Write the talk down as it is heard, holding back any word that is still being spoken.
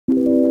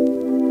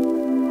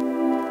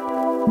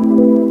Hey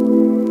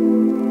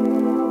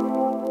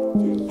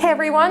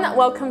everyone,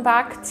 welcome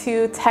back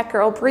to Tech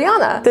Girl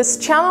Brianna. This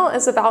channel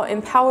is about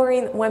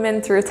empowering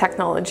women through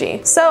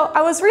technology. So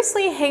I was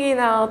recently hanging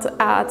out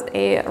at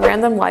a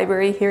random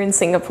library here in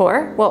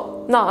Singapore. Well,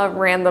 not a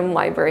random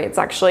library, it's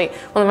actually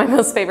one of my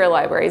most favorite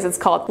libraries. It's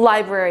called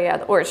Library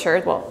at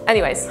Orchard. Well,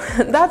 anyways,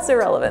 that's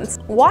irrelevant.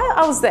 While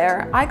I was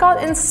there, I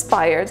got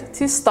inspired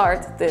to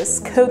start this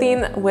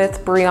Coding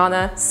with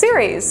Brianna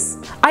series.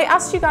 I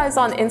asked you guys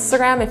on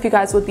Instagram if you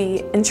guys would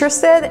be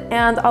interested,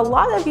 and a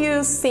lot of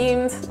you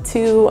seemed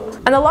to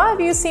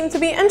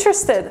be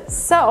interested.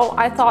 So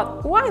I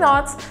thought, why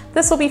not?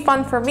 This will be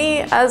fun for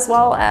me as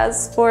well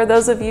as for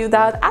those of you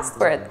that asked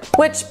for it.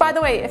 Which, by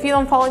the way, if you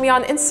don't follow me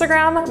on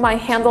Instagram, my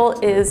handle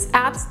is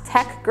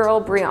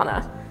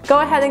 @TechGirlBrianna. Go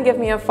ahead and give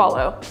me a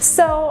follow.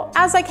 So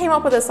as I came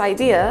up with this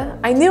idea,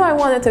 I knew I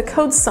wanted to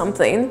code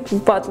something,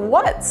 but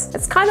what?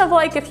 It's kind of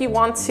like if you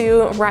want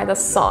to write a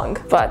song,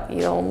 but you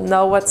don't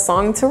know what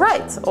song to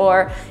write,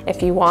 or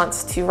if you want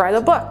to write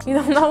a book, you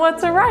don't know what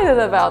to write it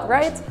about,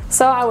 right?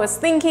 So I was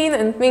thinking,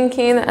 and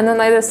then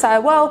I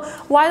decided, well,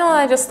 why don't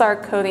I just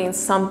start coding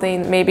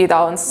something maybe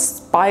that'll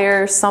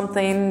inspire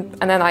something,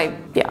 and then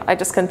I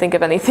just couldn't think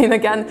of anything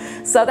again.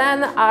 So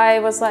then I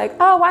was like,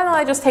 oh, why don't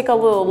I just take a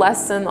little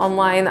lesson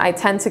online? I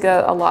tend to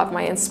get a lot of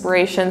my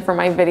inspiration for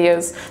my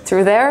videos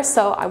through there.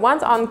 So I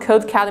went on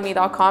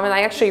codecademy.com and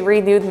I actually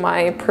renewed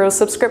my pro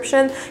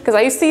subscription because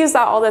I used to use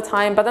that all the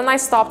time, but then I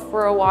stopped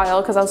for a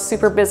while because I was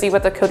super busy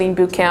with the coding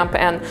bootcamp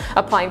and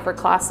applying for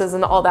classes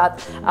and all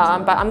that.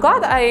 But I'm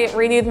glad I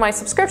renewed my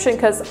subscription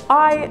because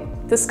I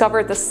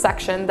discovered this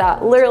section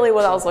that literally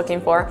what I was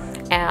looking for,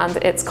 and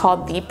it's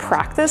called the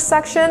practice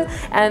section,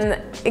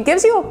 and it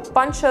gives you a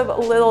bunch of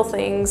little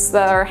things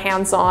that are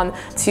hands-on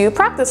to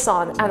practice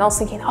on. And I was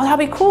thinking, oh, that'd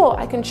be cool,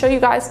 I can show you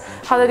guys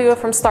how to do it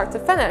from start to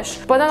finish.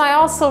 But then I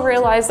also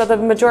realized that the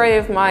majority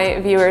of my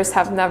viewers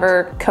have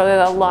never coded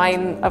a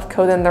line of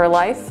code in their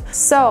life.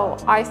 So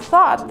I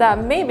thought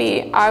that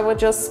maybe I would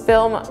just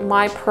film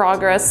my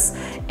progress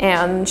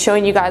and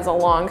showing you guys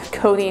along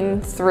coding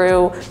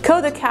through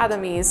Code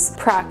Academy's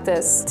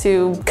practice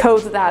to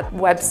code that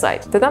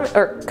website,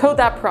 or code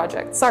that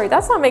project. Sorry,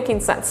 that's not making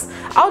sense.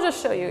 I'll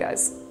just show you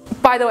guys.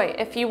 By the way,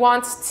 if you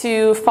want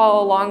to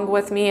follow along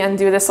with me and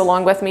do this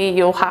along with me,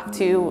 you'll have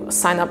to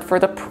sign up for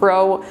the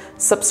pro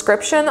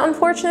subscription,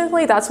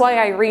 unfortunately. That's why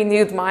I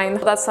renewed mine.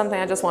 That's something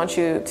I just want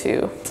you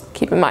to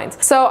keep in mind.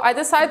 So I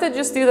decided to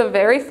just do the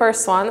very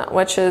first one,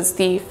 which is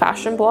the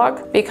fashion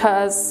blog,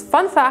 because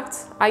fun fact,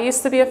 I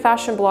used to be a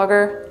fashion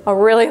blogger a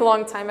really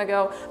long time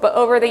ago, but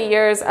over the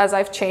years, as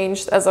I've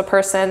changed as a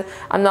person,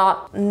 I'm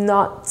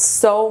not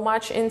so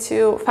much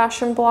into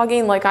fashion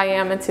blogging like I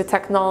am into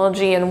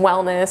technology and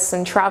wellness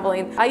and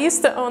traveling. I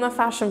used to own a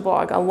fashion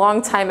blog a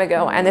long time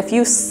ago, and if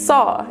you just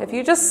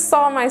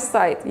saw my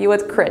site, you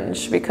would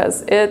cringe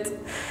because I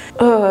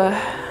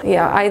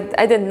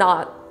did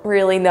not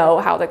really know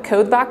how to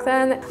code back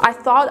then. I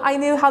thought I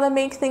knew how to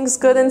make things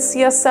good in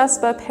CSS,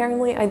 but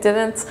apparently I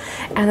didn't,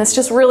 and it's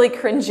just really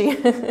cringy.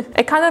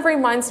 It kind of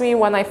reminds me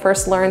when I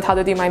first learned how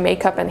to do my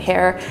makeup and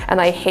hair, and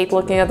I hate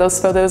looking at those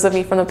photos of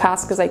me from the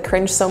past because I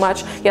cringe so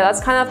much. Yeah,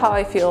 that's kind of how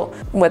I feel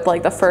with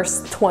like the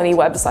first 20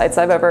 websites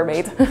I've ever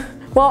made.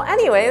 Well,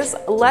 anyways,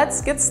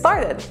 let's get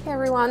started. Hey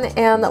everyone,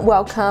 and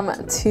welcome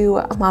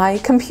to my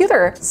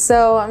computer.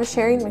 So I'm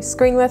sharing my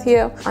screen with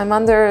you. I'm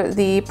under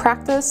the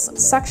practice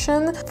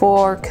section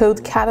for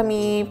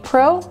Codecademy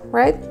Pro,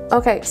 right?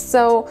 Okay,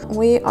 so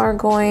we are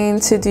going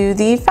to do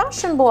the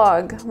fashion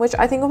blog, which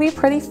I think will be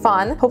pretty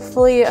fun.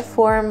 Hopefully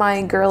for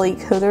my girly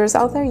coders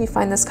out there, you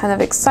find this kind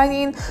of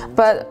exciting.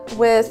 But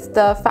with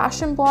the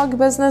fashion blog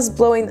business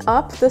blowing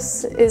up,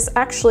 this is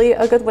actually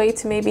a good way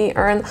to maybe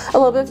earn a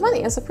little bit of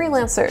money as a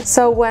freelancer.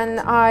 So when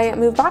I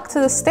move back to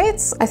the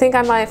States, I think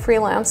I might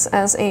freelance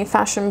as a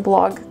fashion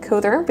blog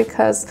coder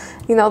because,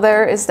 you know,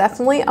 there is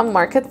definitely a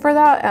market for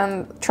that.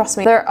 And trust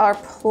me, there are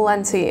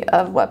plenty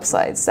of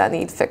websites that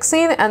need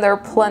fixing, and there are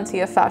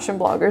plenty of fashion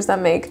bloggers that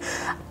make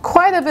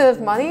quite a bit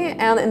of money,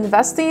 and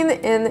investing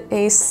in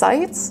a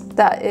site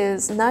that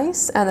is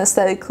nice and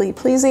aesthetically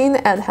pleasing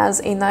and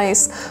has a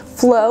nice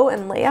flow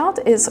and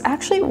layout is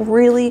actually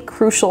really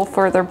crucial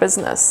for their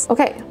business.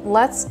 Okay,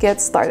 let's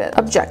get started.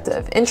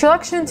 Objective: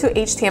 Introduction to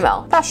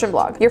HTML. Fashion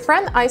blog. Your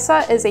friend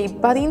Isa is a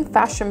budding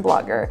fashion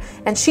blogger,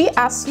 and she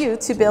asks you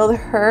to build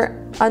her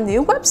a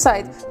new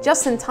website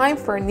just in time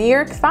for New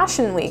York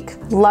Fashion Week.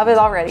 Love it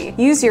already.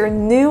 Use your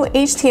new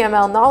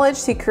HTML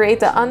knowledge to create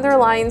the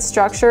underlying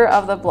structure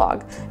of the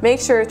blog. Make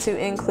sure to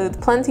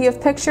include plenty of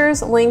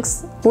pictures,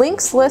 links,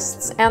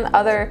 lists, and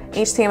other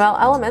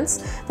HTML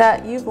elements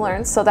that you've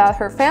learned so that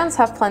her fans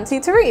have plenty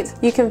to read.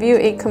 You can view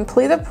a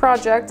completed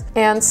project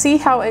and see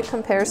how it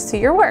compares to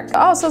your work.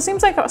 Oh, so it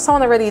seems like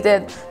someone already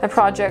did a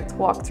project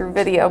walkthrough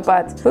video,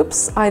 but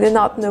oops, I did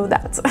not know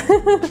that.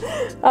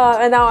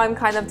 And now I'm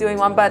kind of doing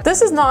one, but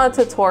this is not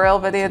a tutorial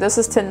video. This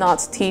is to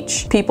not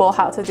teach people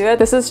how to do it.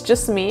 This is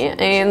just me,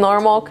 a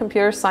normal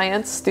computer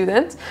science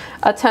student,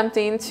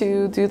 attempting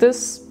to do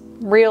this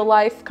real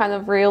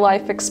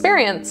life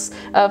experience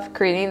of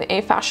creating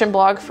a fashion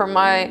blog for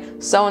my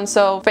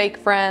so-and-so fake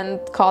friend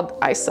called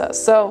Isa.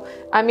 So,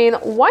 I mean,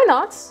 why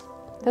not?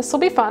 This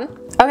will be fun.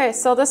 Okay,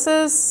 so this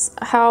is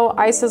how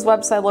Isa's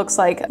website looks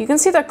like. You can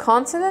see the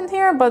content in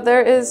here, but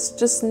there is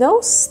just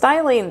no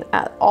styling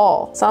at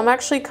all. So I'm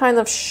actually kind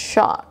of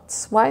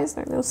shocked. Why is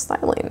there no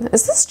styling?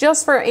 Is this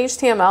just for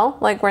HTML?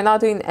 Like we're not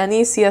doing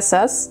any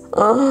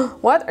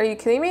CSS? What? Are you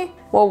kidding me?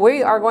 Well,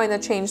 we are going to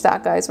change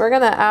that, guys. We're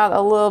gonna add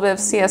a little bit of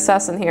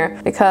CSS in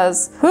here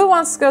because who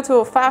wants to go to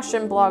a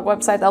fashion blog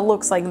website that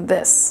looks like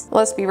this?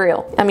 Let's be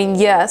real. I mean,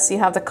 yes, you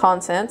have the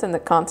content and the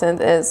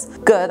content is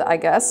good, I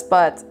guess,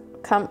 but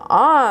come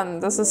on,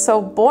 this is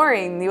so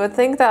boring. You would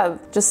think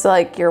that just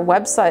like your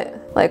website,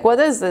 like what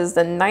is this,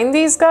 the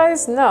 90s,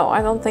 guys? No,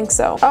 I don't think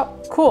so.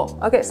 Oh, cool.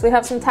 Okay, so we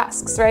have some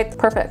tasks, right?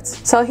 Perfect.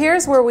 So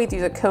here's where we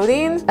do the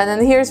coding, and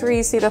then here's where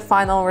you see the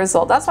final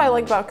result. That's what I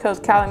like about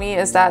Codecademy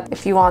is that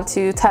if you want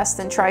to test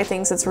and try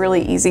things, it's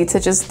really easy to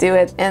just do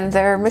it in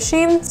their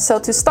machine. So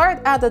to start,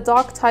 add the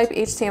doc type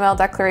HTML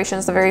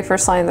declarations, the very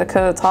first line of the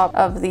code at the top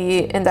of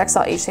the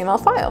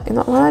index.html file. You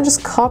know, why don't I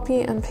just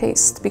copy and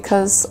paste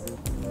because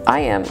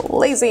I am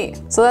lazy.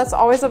 So that's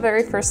always the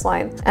very first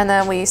line. And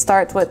then we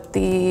start with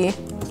the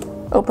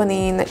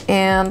opening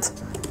and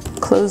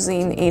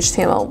closing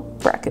HTML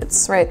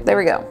brackets, right? There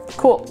we go.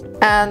 Cool.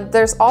 And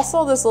there's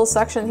also this little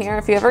section here.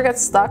 If you ever get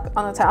stuck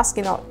on a task,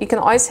 you know, you can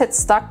always hit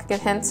stuck, get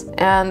hint,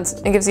 and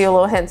it gives you a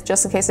little hint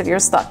just in case if you're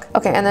stuck.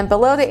 Okay, and then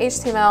below the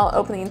HTML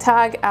opening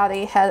tag, add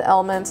a head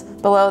element.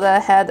 Below the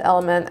head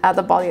element, add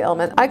the body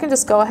element. I can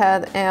just go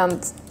ahead and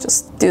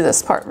just do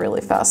this part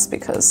really fast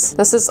because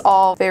this is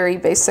all very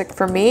basic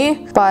for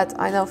me, but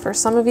I know for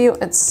some of you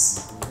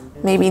it's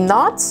maybe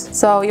not.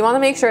 So you want to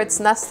make sure it's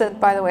nested,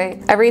 by the way.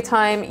 Every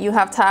time you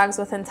have tags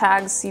within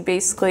tags, you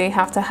basically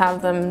have to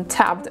have them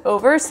tabbed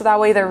over so that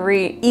way they're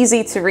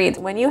easy to read.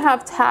 When you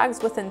have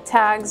tags within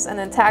tags and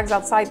then tags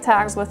outside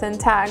tags within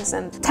tags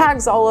and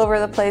tags all over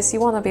the place, you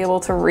want to be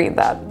able to read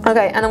that.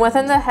 Okay, and then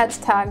within the head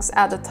tags,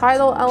 add the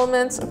title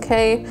element.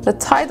 Okay, the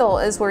title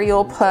is where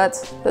you'll put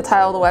the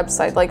title of the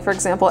website. Like for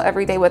example,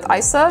 Everyday with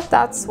Isa,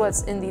 that's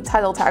what's in the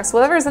title tag. So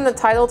whatever's in the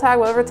title tag,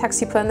 whatever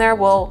text you put in there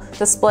will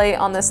display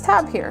on this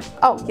tab here.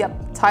 Oh, yep.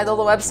 Title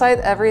of the website,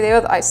 Everyday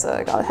with Isa.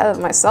 I got ahead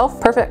of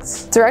myself.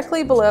 Perfect.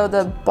 Directly below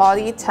the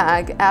body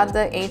tag, add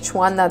the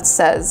H1 that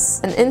says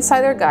an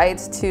insider guide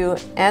to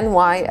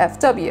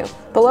NYFW.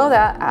 Below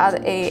that,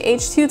 add a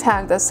H2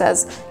 tag that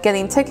says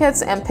getting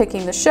tickets and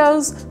picking the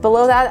shows.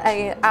 Below that,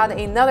 I add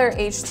another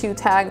H2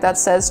 tag that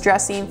says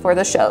dressing for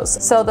the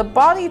shows. So the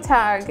body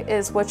tag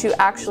is what you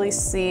actually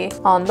see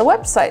on the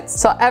website.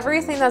 So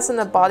everything that's in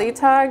the body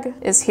tag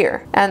is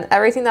here. And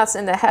everything that's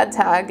in the head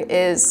tag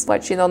is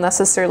what you don't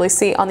necessarily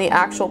see on the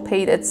actual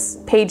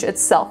page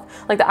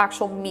itself, like the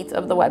actual meat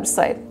of the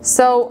website.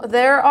 So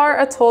there are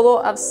a total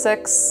of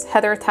 6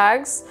 header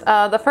tags.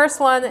 The first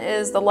one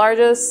is the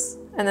largest,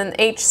 and then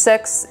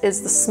H6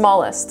 is the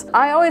smallest.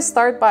 I always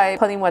start by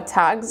putting what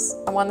tags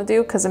I want to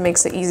do because it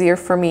makes it easier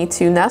for me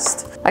to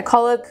nest. I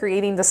call it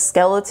creating the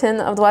skeleton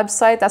of the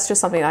website. That's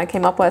just something I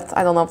came up with.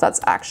 I don't know if that's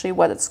actually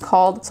what it's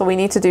called. So we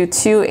need to do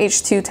 2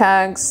 H2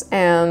 tags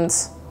and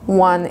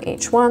 1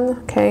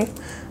 H1, okay?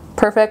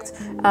 Perfect.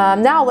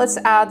 Now let's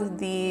add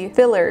the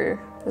filler,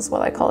 is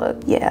what I call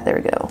it. Yeah, there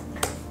we go.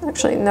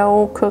 Actually,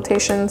 no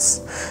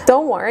quotations.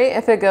 Don't worry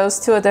if it goes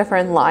to a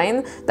different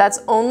line. That's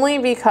only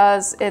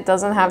because it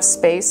doesn't have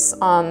space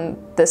on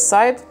this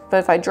side. But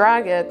if I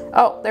drag it,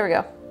 oh, there we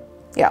go.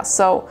 Yeah,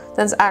 so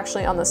that's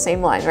actually on the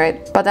same line,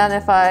 right? But then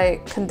if I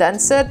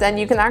condense it, then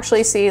you can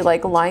actually see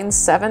like line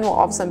 7 will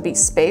all of a sudden be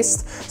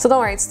spaced. So don't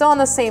worry, it's still on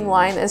the same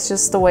line. It's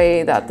just the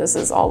way that this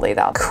is all laid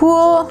out.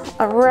 Cool.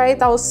 All right,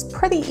 that was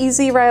pretty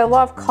easy, right? A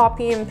lot of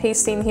copy and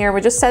pasting here. We're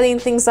just setting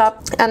things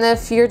up. And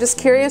if you're just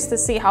curious to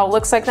see how it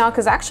looks like now,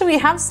 because actually we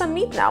have some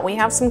meat now. We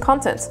have some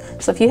content.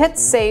 So if you hit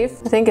save,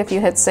 I think if you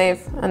hit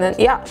save, and then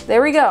yeah,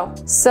 there we go.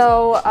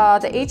 So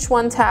the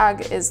H1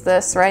 tag is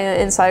this, right?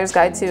 An insider's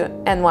guide to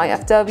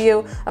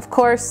NYFW. Of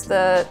course,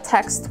 the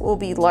text will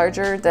be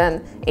larger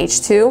than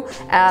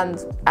H2, and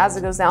as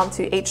it goes down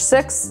to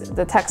H6,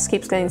 the text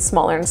keeps getting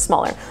smaller and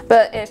smaller.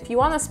 But if you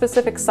want a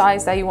specific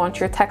size that you want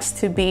your text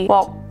to be,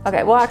 well,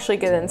 okay, we'll actually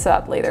get into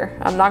that later.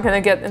 I'm not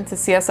gonna get into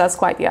CSS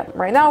quite yet.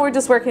 Right now, we're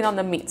just working on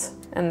the meat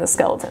and the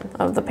skeleton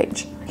of the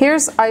page.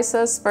 Here's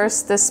Isa's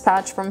first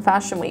dispatch from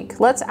Fashion Week.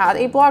 Let's add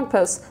a blog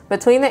post.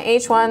 Between the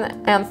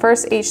H1 and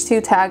first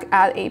H2 tag,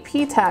 add a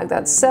P tag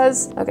that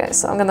says, okay,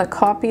 so I'm gonna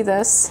copy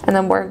this, and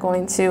then we're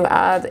going to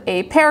add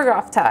a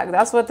paragraph tag.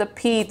 That's what the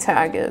P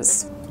tag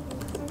is.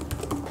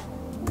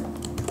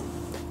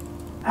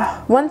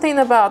 One thing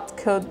about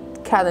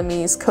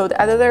Codecademy's code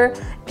editor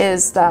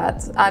is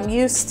that I'm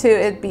used to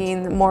it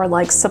being more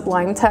like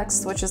Sublime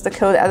Text, which is the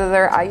code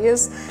editor I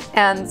use.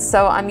 And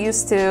so I'm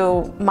used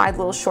to my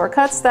little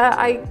shortcuts that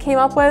I came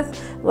up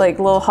with, like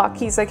little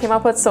hotkeys I came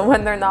up with. So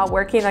when they're not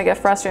working, I get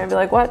frustrated and be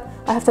like, what?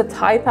 I have to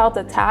type out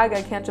the tag.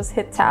 I can't just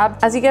hit tab.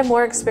 As you get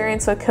more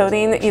experience with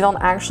coding, you don't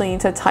actually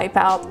need to type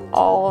out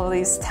all of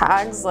these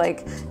tags.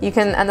 Like you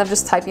can end up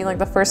just typing like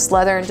the first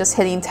letter and just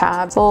hitting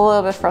tab. It's a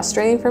little bit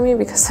frustrating for me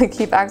because I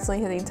keep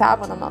accidentally hitting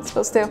tab when I'm not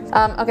supposed to.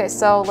 Okay,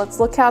 so let's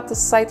look at the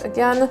site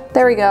again.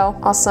 There we go.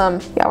 Awesome.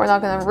 Yeah, we're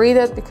not gonna read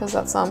it because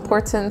that's not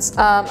important.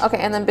 Okay,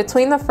 and then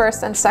between the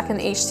first and second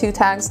H2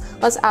 tags,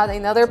 let's add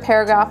another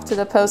paragraph to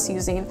the post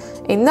using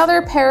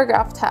another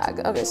paragraph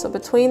tag. Okay, so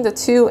between the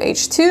two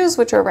H2s,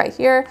 which are right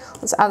here,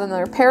 let's add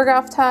another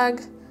paragraph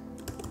tag.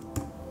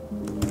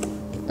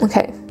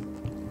 Okay,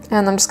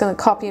 and I'm just gonna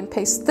copy and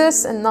paste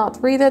this and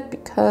not read it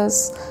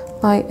because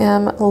I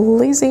am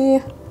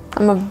lazy.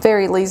 I'm a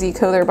very lazy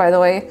coder, by the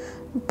way,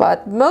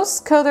 but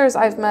most coders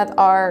I've met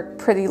are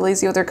pretty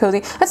lazy with their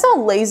coding. It's not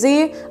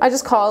lazy, I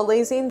just call it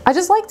lazy. I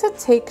just like to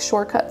take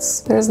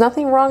shortcuts. There's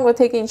nothing wrong with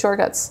taking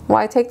shortcuts.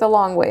 Why take the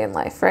long way in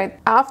life, right?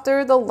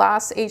 After the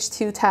last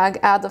H2 tag,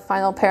 add the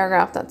final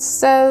paragraph that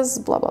says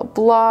blah, blah,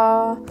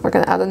 blah. We're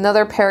gonna add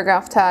another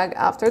paragraph tag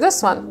after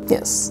this one.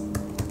 Yes.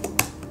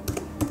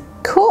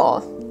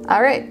 Cool.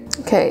 All right.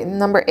 Okay,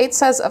 number 8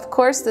 says, of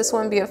course, this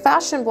wouldn't be a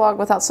fashion blog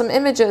without some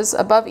images.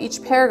 Above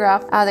each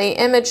paragraph, add an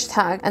image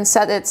tag and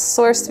set its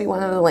source to be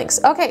one of the links.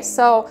 Okay,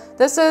 so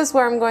this is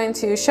where I'm going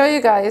to show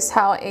you guys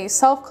how a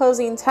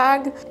self-closing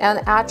tag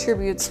and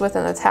attributes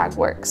within a tag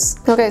works.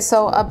 Okay,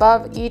 so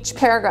above each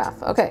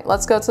paragraph. Okay,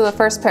 let's go to the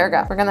first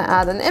paragraph. We're gonna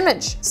add an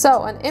image.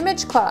 So an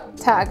image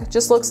tag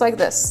just looks like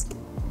this.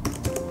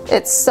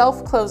 It's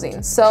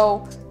self-closing,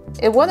 so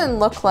it wouldn't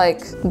look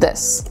like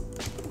this.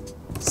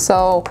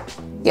 So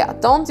yeah,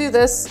 don't do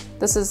this.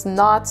 This is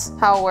not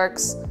how it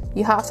works.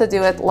 You have to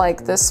do it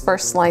like this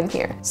first line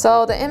here.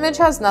 So the image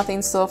has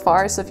nothing so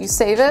far. So if you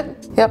save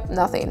it, yep,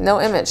 nothing, no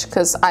image,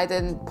 because I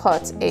didn't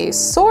put a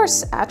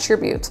source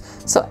attribute.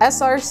 So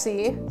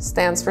SRC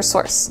stands for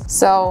source.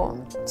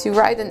 So to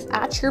write an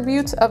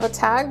attribute of a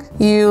tag,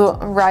 you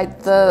write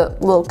the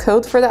little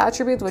code for the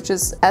attribute, which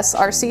is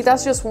SRC.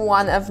 That's just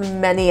one of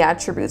many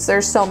attributes.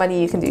 There's so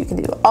many you can do. You can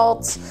do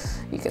alt,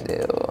 you can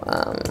do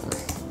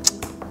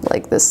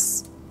like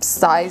this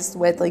sized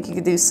width, like you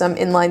could do some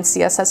inline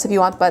CSS if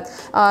you want, but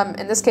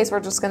in this case we're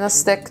just gonna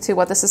stick to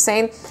what this is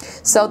saying.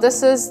 So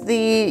this is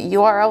the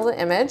URL of the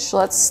image.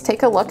 Let's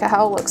take a look at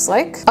how it looks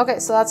like. Okay,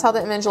 so that's how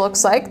the image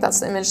looks like. That's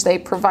the image they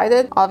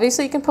provided.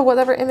 Obviously you can put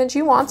whatever image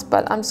you want,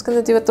 but I'm just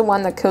gonna do it the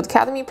one that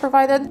Codecademy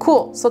provided.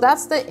 Cool, so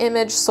that's the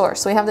image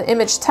source. So we have the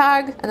image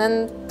tag, and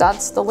then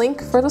that's the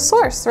link for the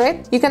source,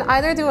 right? You can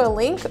either do a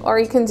link or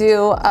you can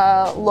do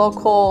a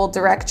local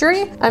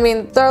directory. I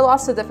mean, there are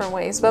lots of different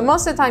ways, but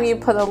most of the time you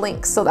put a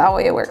link, so that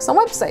way it works on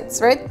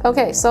websites, right?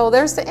 Okay, so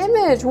there's the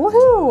image.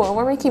 Woohoo!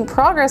 We're making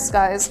progress,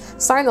 guys.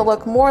 It's starting to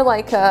look more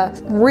like a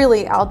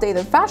really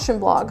outdated fashion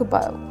blog,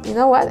 but you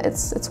know what?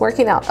 It's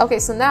working out. Okay,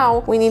 so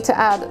now we need to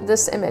add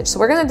this image. So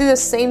we're gonna do the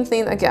same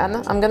thing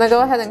again. I'm gonna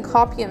go ahead and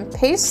copy and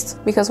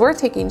paste because we're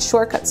taking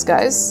shortcuts,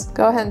 guys.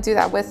 Go ahead and do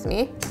that with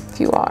me if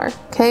you are.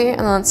 Okay,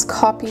 and let's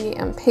copy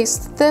and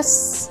paste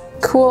this.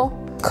 Cool.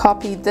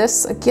 Copy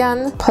this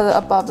again, put it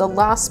above the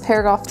last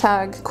paragraph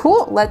tag.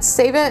 Cool, let's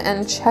save it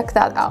and check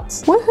that out.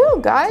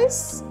 Woohoo,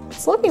 guys!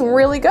 It's looking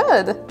really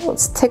good.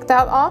 Let's tick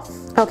that off.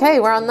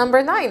 Okay, we're on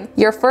number 9.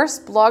 Your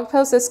first blog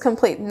post is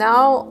complete.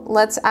 Now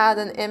let's add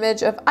an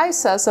image of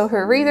Isa so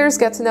her readers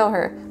get to know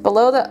her.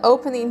 Below the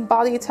opening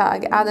body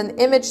tag, add an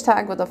image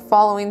tag with the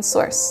following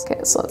source.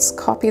 Okay, so let's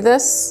copy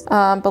this.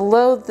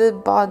 Below the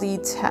body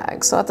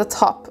tag, so at the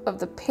top of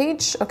the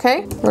page,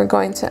 okay? We're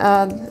going to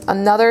add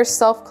another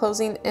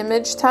self-closing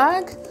image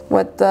tag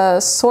with the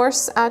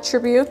source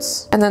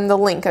attributes and then the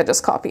link I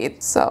just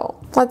copied. So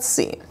let's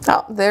see.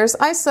 Oh, there's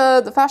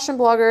Isa, the fashion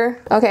blogger.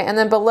 Okay, and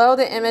then below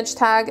the image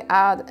tag,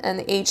 add an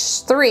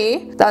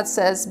H3 that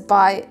says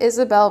by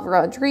Isabel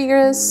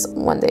Rodriguez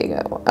one day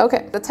ago.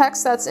 Okay, the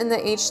text that's in the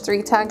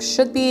H3 tag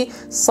should be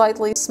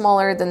slightly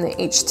smaller than the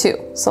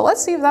H2. So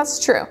let's see if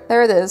that's true.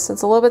 There it is.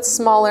 It's a little bit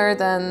smaller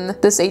than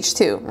this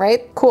H2,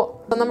 right? Cool.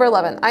 So number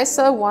 11,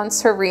 Isa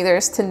wants her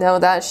readers to know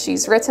that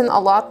she's written a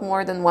lot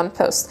more than one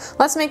post.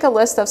 Let's make a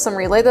list of some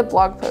related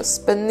blog posts.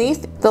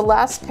 Beneath the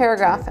last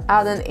paragraph,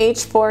 add an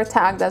H4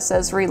 tag that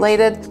says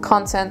related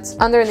content.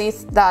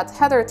 Underneath that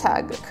header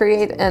tag,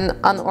 create an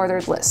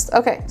unordered list.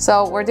 Okay,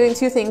 so we're doing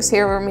two things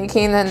here. We're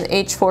making an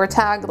H4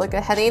 tag like a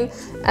heading,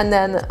 and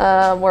then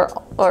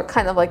or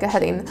kind of like a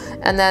heading,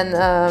 and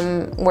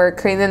then we're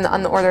creating an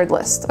unordered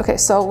list. Okay,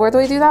 so where do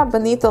we do that?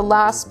 Beneath the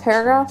last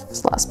paragraph?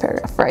 It's the last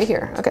paragraph right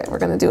here. Okay, we're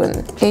gonna do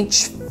an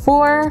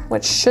H4,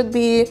 which should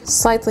be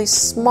slightly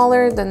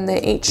smaller than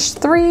the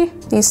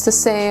H3. Needs to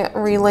say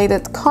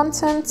related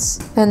content.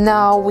 And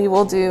now we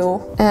will do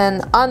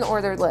an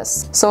unordered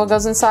list. So it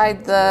goes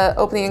inside the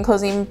opening and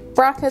closing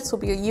brackets will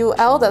be a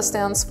UL that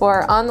stands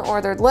for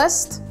unordered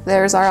list.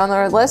 There's our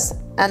unordered list.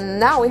 And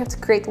now we have to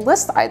create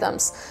list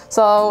items.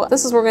 So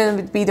this is where we're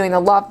going to be doing a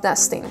lot of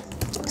nesting.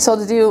 So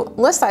to do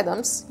list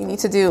items, you need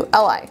to do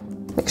li.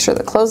 Make sure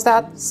to close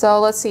that. So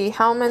let's see,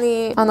 how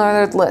many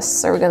unordered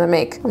lists are we gonna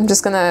make? I'm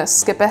just gonna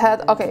skip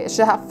ahead. Okay, it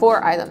should have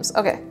 4 items.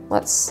 Okay,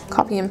 let's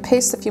copy and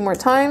paste a few more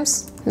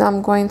times. Now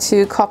I'm going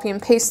to copy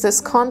and paste this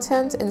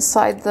content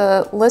inside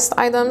the list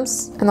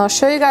items, and I'll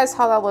show you guys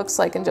how that looks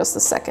like in just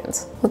a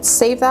second. Let's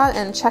save that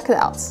and check it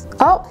out.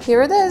 Oh,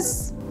 here it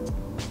is.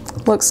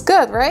 Looks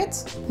good, right?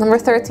 Number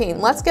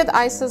 13, let's get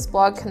Isa's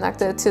blog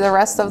connected to the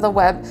rest of the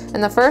web.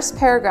 In the first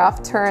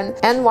paragraph, turn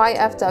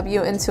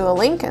NYFW into a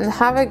link and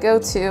have it go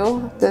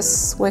to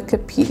this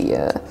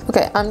Wikipedia.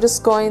 Okay, I'm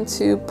just going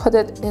to put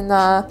it in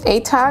a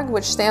tag,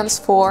 which stands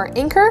for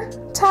anchor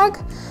tag.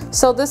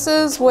 So this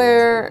is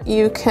where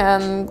you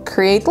can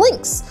create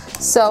links.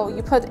 So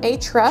you put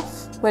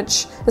href,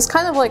 which is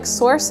kind of like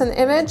source and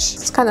image.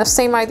 It's kind of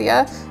same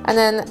idea. And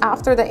then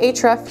after the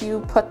href,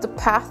 you put the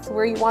path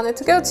where you want it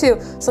to go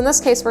to. So in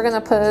this case, we're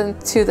gonna put it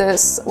to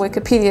this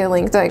Wikipedia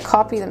link that I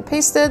copied and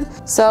pasted.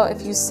 So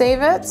if you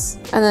save it,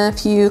 and then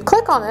if you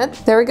click on it,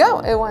 there we go.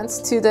 It went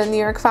to the New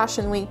York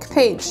Fashion Week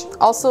page.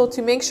 Also,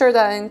 to make sure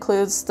that it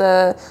includes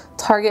the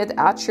target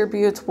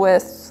attribute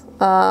with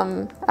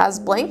as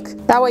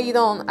blank. That way you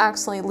don't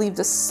accidentally leave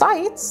the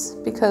site,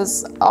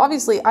 because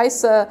obviously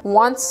Isa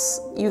wants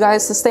you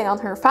guys to stay on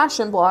her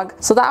fashion blog.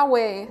 So that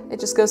way it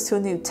just goes to a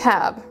new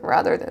tab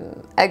rather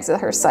than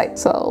exit her site.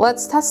 So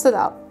let's test it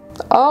out.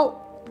 Oh,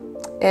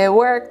 it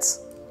worked.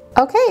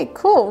 Okay,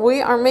 cool.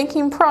 We are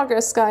making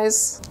progress,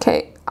 guys.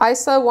 Okay.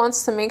 Isa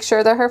wants to make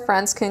sure that her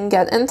friends can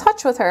get in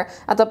touch with her.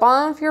 At the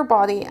bottom of your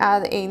body,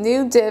 add a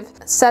new div,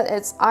 set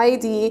its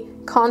ID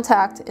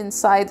contact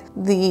inside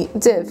the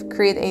div.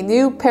 Create a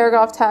new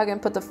paragraph tag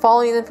and put the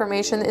following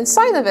information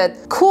inside of it.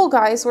 Cool,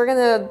 guys, we're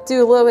gonna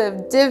do a little bit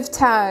of div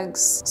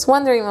tags. I was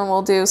wondering when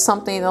we'll do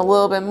something a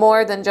little bit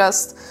more than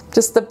just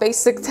the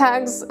basic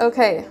tags.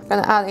 Okay, I'm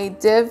gonna add a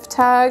div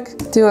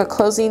tag, do a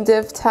closing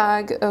div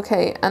tag.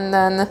 Okay, and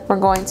then we're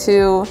going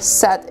to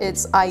set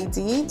its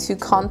ID to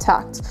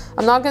contact.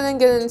 I'm not gonna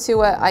get into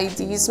what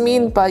IDs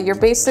mean, but you're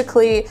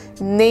basically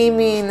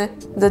naming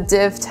the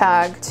div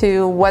tag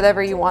to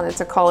whatever you wanted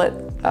to call it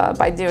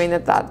by doing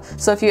it that.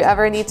 So if you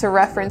ever need to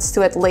reference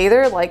to it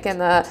later, like in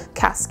a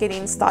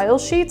cascading style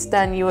sheet,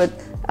 then you would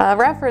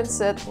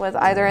reference it with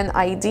either an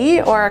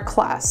ID or a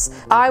class.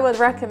 I would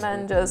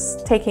recommend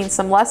just taking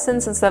some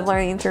lessons instead of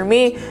learning through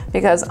me,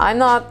 because I'm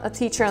not a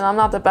teacher and I'm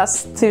not the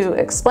best to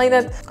explain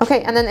it.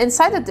 Okay, and then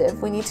inside the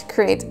div, we need to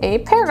create a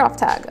paragraph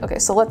tag. Okay,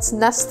 so let's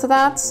nest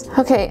that.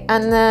 Okay,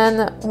 and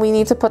then we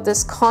need to put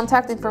this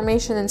contact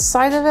information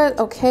inside of it.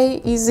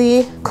 Okay,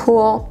 easy,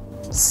 cool,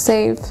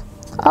 save.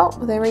 Oh,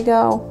 there we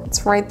go.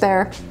 It's right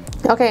there.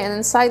 Okay, and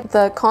inside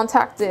the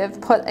contact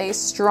div, put a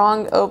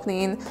strong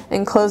opening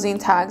and closing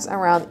tags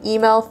around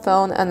email,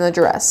 phone, and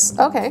address.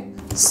 Okay,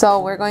 so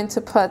we're going to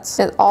put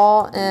it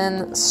all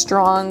in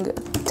strong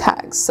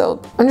tags.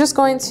 So I'm just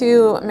going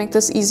to make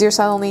this easier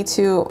so I don't need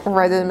to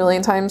write it a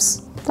million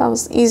times. That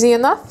was easy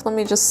enough. Let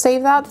me just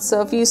save that.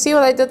 So if you see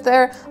what I did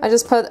there, I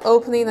just put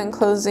opening and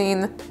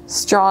closing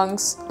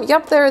strongs.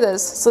 Yep, there it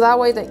is. So that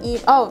way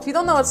oh, if you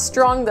don't know what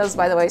strong does,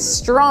 by the way,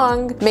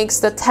 strong makes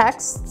the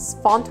text's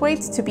font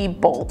weight to be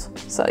bold.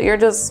 So you're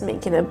just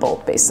making it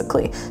bold,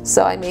 basically.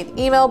 So I made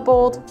email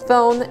bold,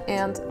 phone,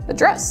 and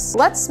address.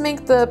 Let's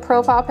make the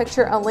profile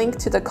picture a link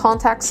to the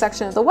contact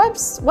section of the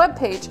web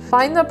page.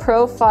 Find the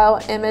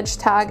profile image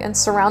tag and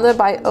surround it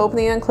by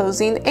opening and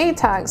closing A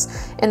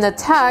tags. In the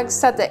tag,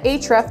 set the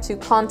href to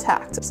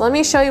contact. So let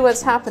me show you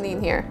what's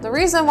happening here. The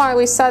reason why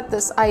we set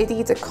this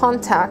ID to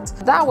contact,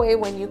 that way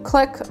when you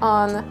click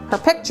on her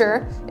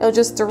picture, it'll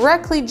just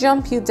directly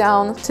jump you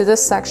down to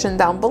this section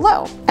down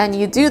below. And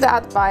you do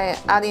that by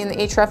adding an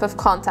href of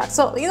contact.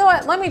 So you know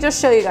what, let me just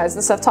show you guys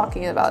instead of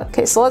talking about it.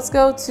 Okay, so let's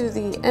go to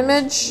the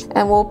image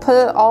and we'll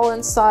put it all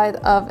inside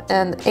of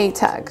an A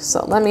tag.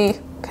 So let me,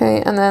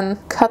 okay, and then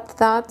cut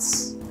that,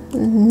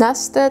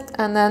 nest it,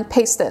 and then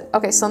paste it.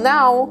 Okay, so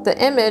now the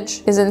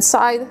image is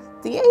inside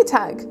the A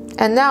tag.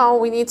 And now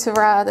we need to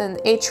add an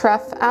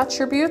href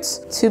attribute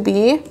to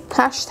be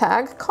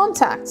hashtag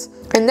contact.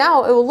 And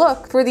now it will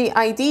look for the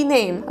ID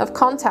name of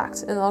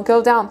contact and it'll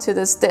go down to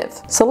this div.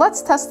 So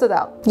let's test it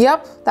out.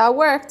 Yep, that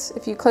worked.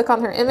 If you click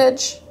on her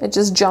image, it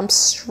just jumps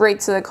straight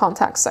to the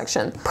contact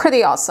section.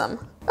 Pretty awesome.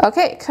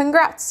 Okay,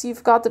 congrats!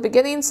 You've got the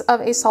beginnings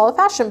of a solid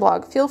fashion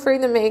blog. Feel free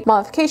to make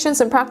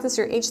modifications and practice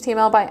your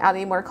HTML by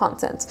adding more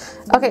content.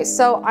 Okay,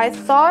 so I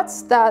thought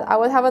that I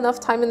would have enough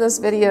time in this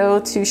video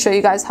to show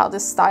you guys how to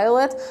style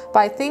it, but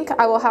I think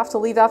I will have to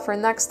leave that for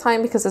next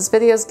time because this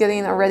video is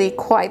getting already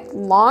quite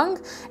long,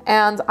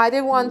 and I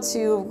didn't want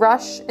to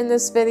rush in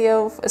this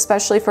video,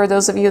 especially for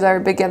those of you that are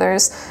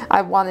beginners.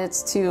 I wanted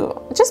to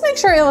just make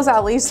sure it was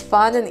at least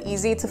fun and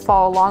easy to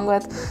follow along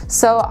with.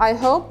 So I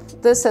hope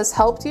this has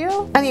helped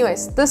you.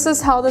 Anyways, this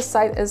is how the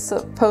site is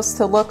supposed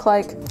to look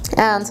like,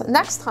 and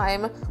next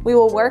time we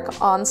will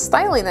work on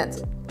styling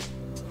it.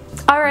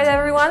 Alright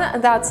everyone,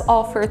 that's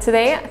all for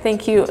today.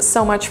 Thank you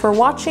so much for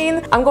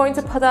watching. I'm going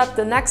to put up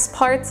the next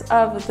part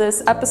of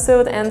this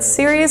episode and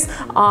series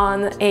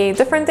on a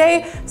different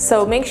day,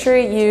 so make sure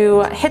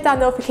you hit that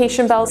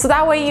notification bell so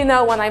that way you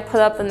know when I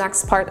put up the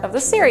next part of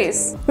the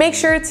series. Make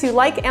sure to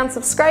like and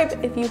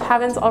subscribe if you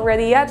haven't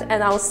already yet,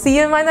 and I'll see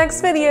you in my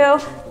next video.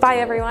 Bye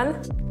everyone.